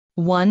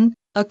1.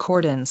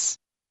 Accordance.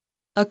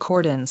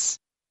 Accordance.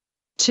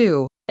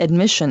 2.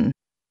 Admission.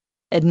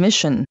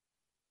 Admission.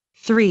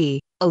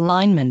 3.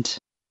 Alignment.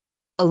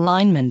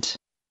 Alignment.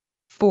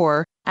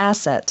 4.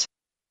 Asset.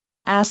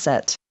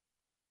 Asset.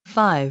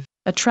 5.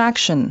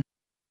 Attraction.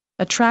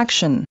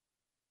 Attraction.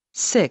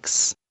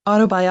 6.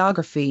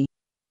 Autobiography.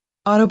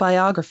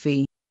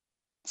 Autobiography.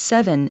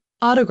 7.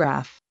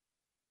 Autograph.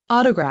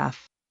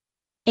 Autograph.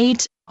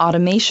 8.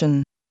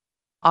 Automation.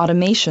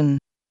 Automation.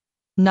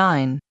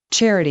 9.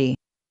 Charity.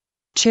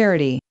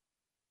 Charity.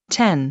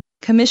 10.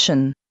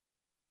 Commission.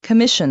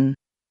 Commission.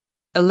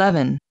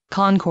 11.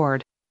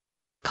 Concord.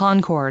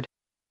 Concord.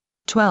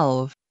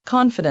 12.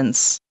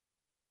 Confidence.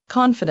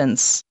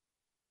 Confidence.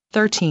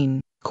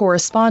 13.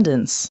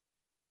 Correspondence.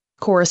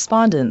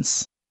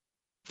 Correspondence.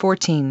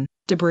 14.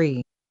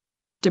 Debris.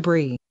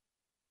 Debris.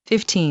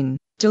 15.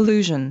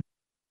 Delusion.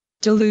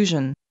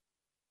 Delusion.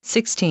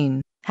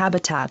 16.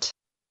 Habitat.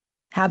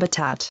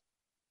 Habitat.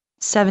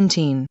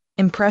 17.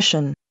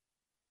 Impression.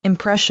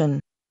 Impression.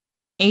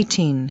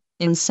 18.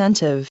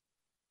 Incentive.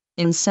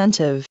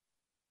 Incentive.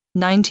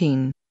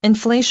 19.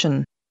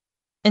 Inflation.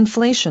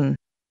 Inflation.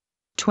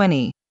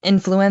 20.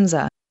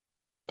 Influenza.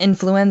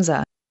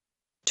 Influenza.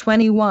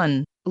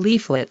 21.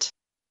 Leaflet.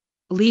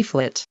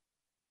 Leaflet.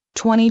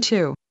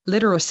 22.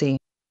 Literacy.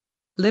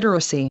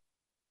 Literacy.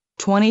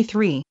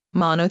 23.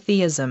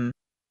 Monotheism.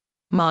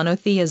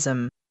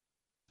 Monotheism.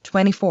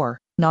 24.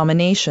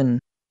 Nomination.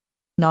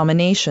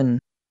 Nomination.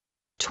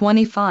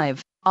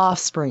 25.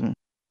 Offspring.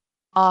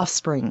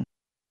 Offspring.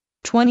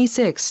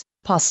 26.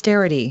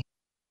 Posterity.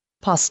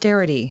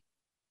 Posterity.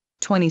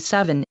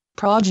 27.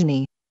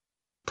 Progeny.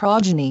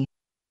 Progeny.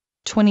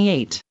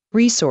 28.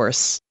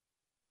 Resource.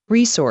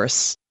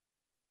 Resource.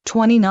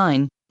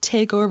 29.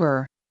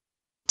 Takeover.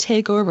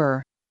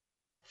 Takeover.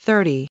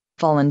 30.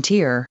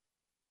 Volunteer.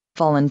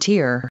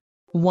 Volunteer.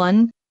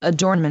 1.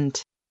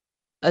 Adornment.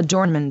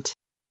 Adornment.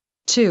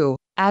 2.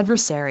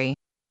 Adversary.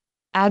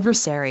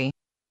 Adversary.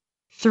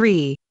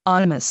 3.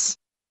 Onymous.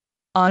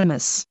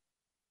 Onymous.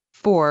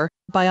 4.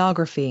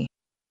 Biography.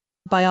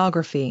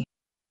 Biography.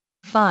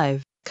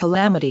 5.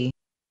 Calamity.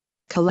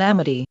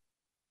 Calamity.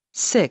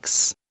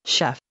 6.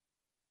 Chef.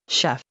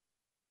 Chef.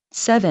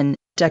 7.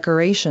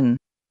 Decoration.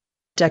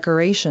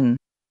 Decoration.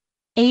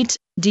 8.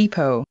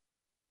 Depot.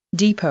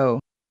 Depot.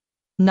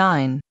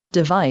 9.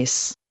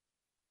 Device.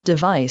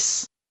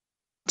 Device.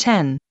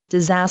 10.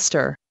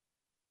 Disaster.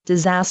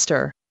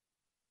 Disaster.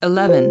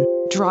 11.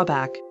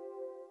 Drawback.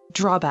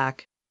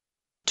 Drawback.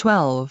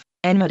 12.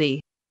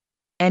 Enmity.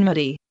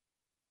 Enmity.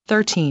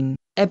 13.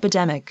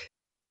 Epidemic.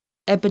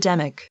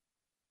 Epidemic.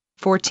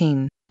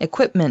 14.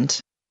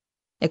 Equipment.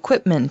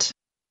 Equipment.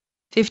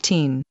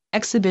 15.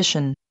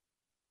 Exhibition.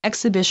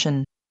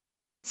 Exhibition.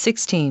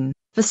 16.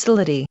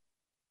 Facility.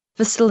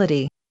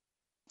 Facility.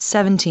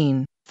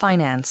 17.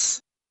 Finance.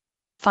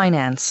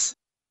 Finance.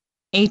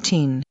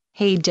 18.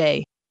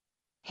 Heyday.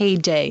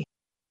 Heyday.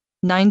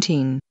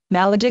 19.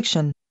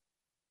 Malediction.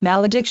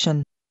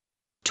 Malediction.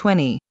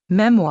 20.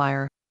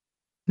 Memoir.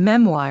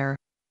 Memoir.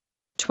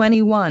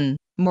 21.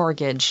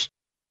 Mortgage.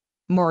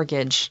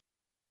 Mortgage.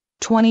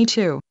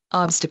 22.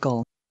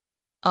 Obstacle.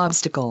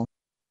 Obstacle.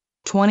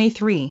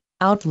 23.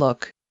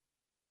 Outlook.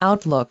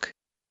 Outlook.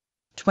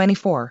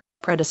 24.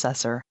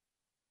 Predecessor.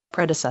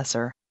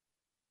 Predecessor.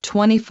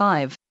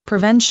 25.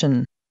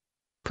 Prevention.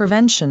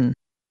 Prevention.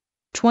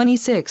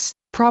 26.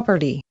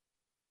 Property.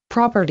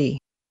 Property.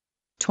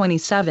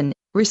 27.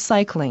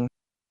 Recycling.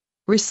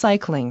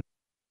 Recycling.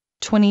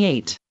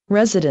 28.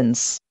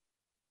 Residence.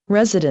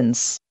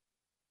 Residence.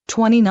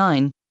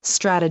 29.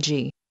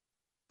 Strategy.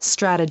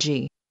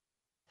 Strategy.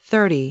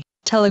 30.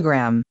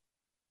 Telegram.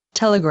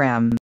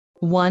 Telegram.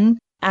 1.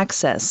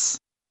 Access.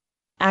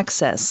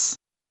 Access.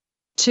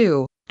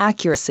 2.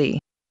 Accuracy.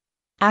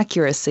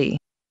 Accuracy.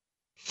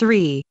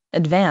 3.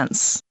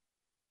 Advance.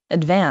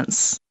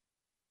 Advance.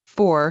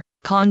 4.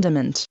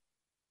 Condiment.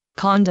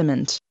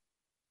 Condiment.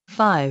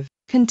 5.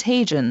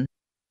 Contagion.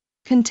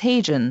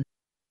 Contagion.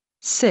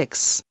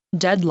 6.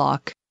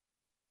 Deadlock.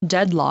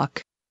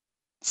 Deadlock.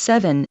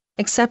 7.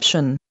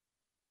 Exception.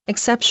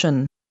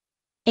 Exception.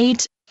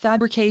 8.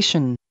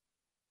 Fabrication.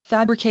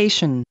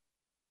 Fabrication.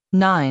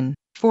 9.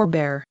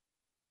 Forbear.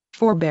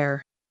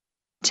 Forbear.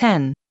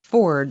 10.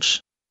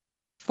 Forge.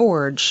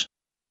 Forge.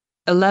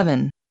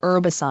 11.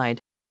 Herbicide.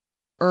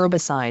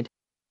 Herbicide.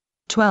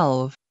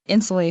 12.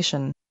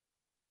 Insulation.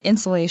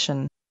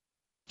 Insulation.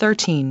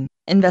 13.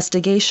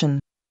 Investigation.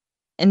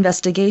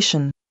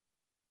 Investigation.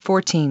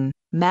 14.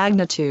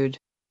 Magnitude.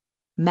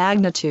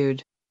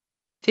 Magnitude.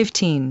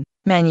 15.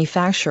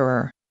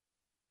 Manufacturer.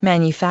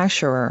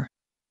 Manufacturer.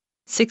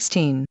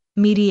 16.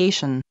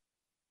 Mediation.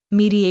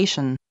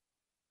 Mediation.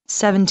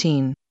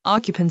 17.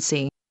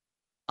 Occupancy.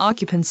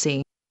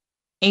 Occupancy.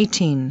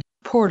 18.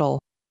 Portal.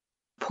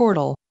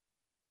 Portal.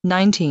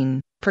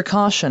 19.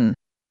 Precaution.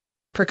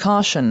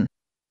 Precaution.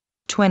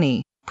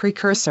 20.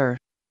 Precursor.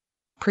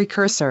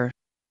 Precursor.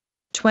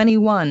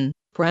 21.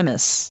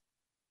 Premise.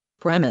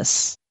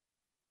 Premise.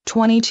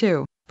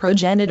 22.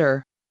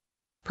 Progenitor.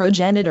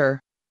 Progenitor.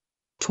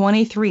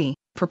 23.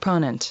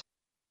 Proponent.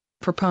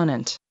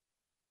 Proponent.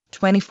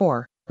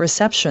 24.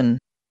 Reception,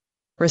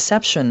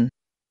 reception.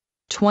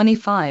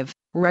 25.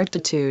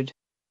 Rectitude,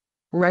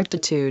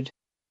 rectitude.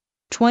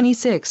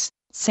 26.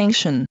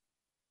 Sanction,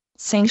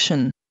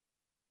 sanction.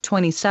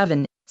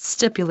 27.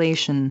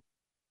 Stipulation,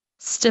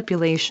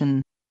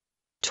 stipulation.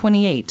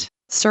 28.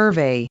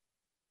 Survey,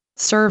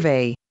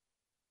 survey.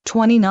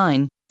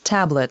 29.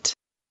 Tablet,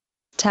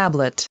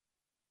 tablet.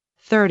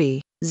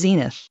 30.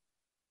 Zenith,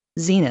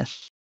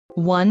 zenith.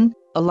 1.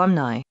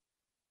 Alumni,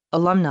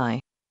 alumni.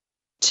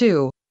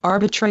 2.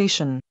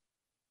 Arbitration,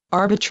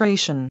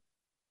 arbitration.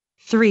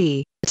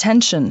 3.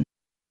 Attention,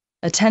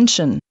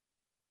 attention.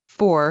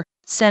 4.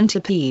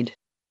 Centipede,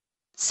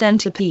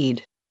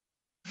 centipede.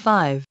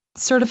 5.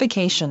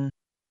 Certification,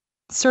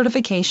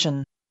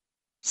 certification.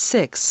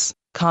 6.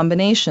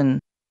 Combination,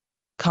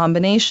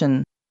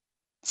 combination.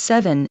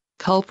 7.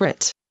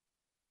 Culprit,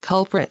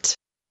 culprit.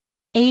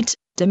 8.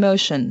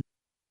 Demotion,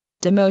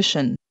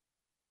 demotion.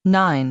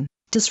 9.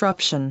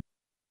 Disruption,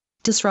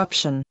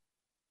 disruption.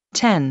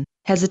 10.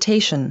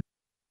 Hesitation,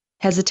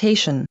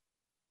 hesitation.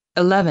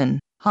 11.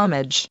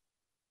 Homage,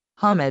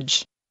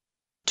 homage.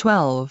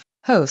 12.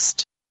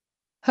 Host,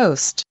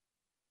 host.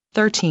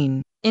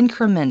 13.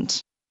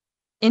 Increment,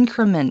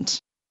 increment.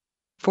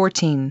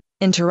 14.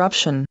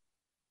 Interruption,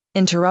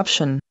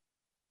 interruption.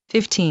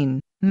 15.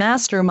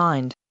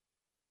 Mastermind,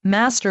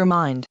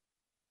 mastermind.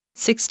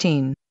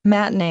 16.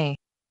 Matinee,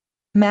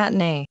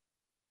 matinee.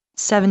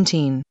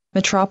 17.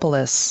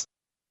 Metropolis,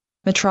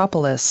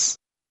 metropolis.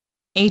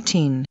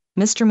 18.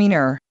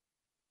 Misdemeanor,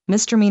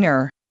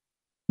 misdemeanor.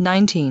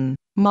 19.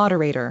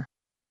 Moderator,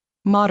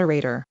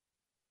 moderator.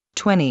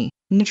 20.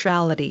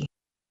 Neutrality,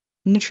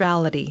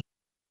 neutrality.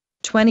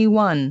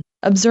 21.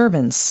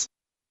 Observance,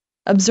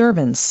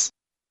 observance.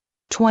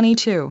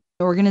 22.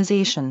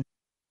 Organization,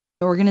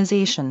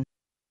 organization.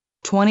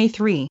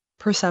 23.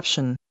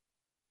 Perception,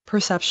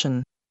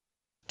 perception.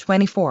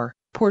 24.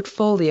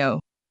 Portfolio,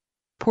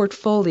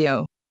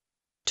 portfolio.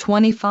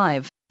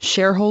 25.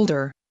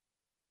 Shareholder,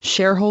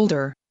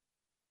 shareholder.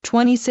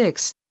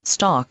 26.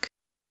 Stock,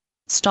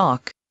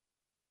 stock.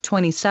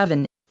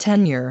 27.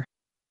 Tenure,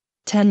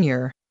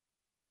 tenure.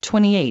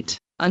 28.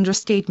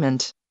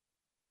 Understatement,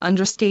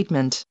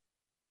 understatement.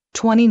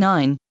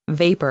 29.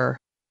 Vapor,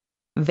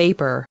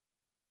 vapor.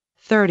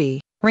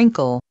 30.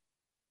 Wrinkle,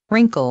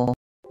 wrinkle.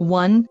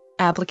 1.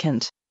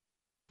 Applicant,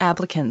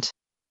 applicant.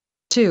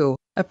 2.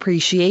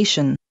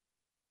 Appreciation,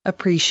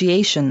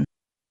 appreciation.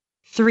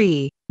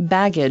 3.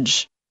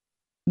 Baggage,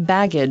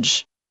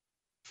 baggage.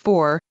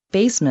 4.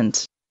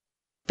 Basement,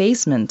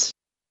 basement.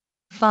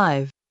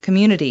 5.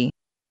 Community,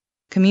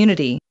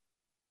 community.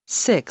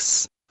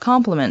 6.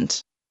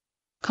 Complement,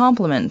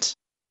 complement.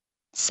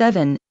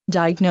 7.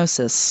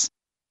 Diagnosis,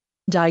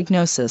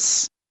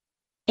 diagnosis.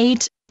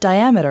 8.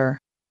 Diameter,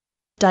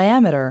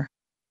 diameter.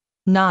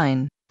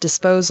 9.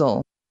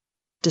 Disposal,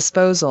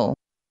 disposal.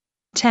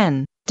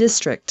 10.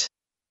 District,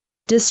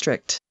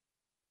 district.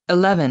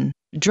 11.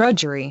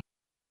 Drudgery,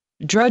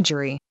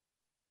 drudgery.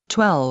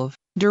 12.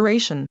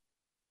 Duration,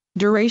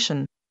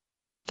 duration.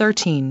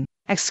 13.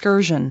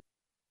 Excursion,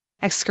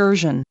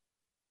 excursion.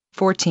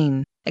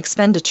 14.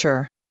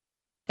 Expenditure,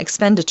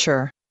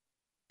 expenditure.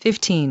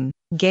 15.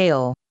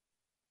 Gale,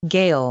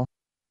 gale.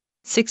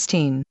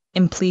 16.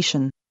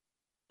 Impletion,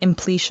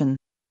 impletion.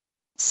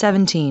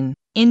 17.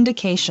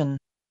 Indication,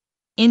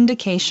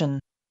 indication.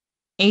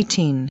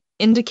 18.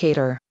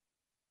 Indicator,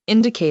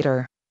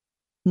 indicator.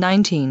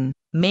 19.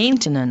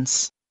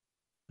 Maintenance,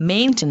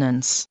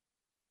 maintenance.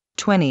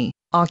 20.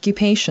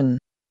 Occupation,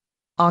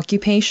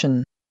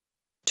 occupation.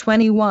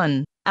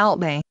 21.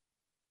 Outlay,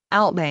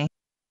 outlay.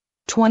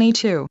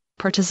 22.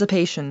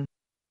 Participation,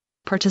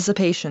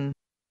 participation.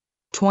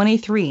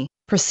 23.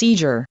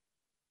 Procedure,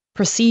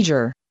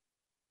 procedure.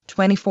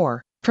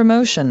 24.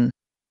 Promotion,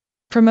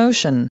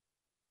 promotion.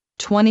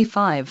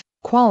 25.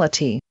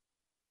 Quality,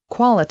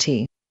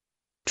 quality.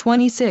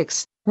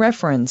 26.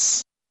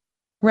 Reference,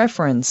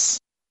 reference.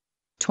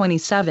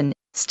 27.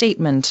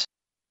 Statement,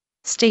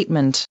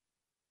 statement.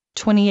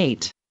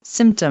 28.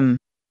 Symptom,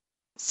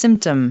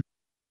 symptom.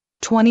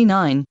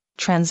 29.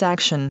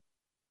 Transaction,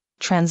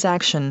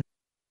 transaction.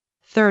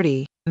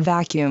 30.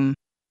 Vacuum,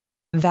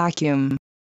 vacuum.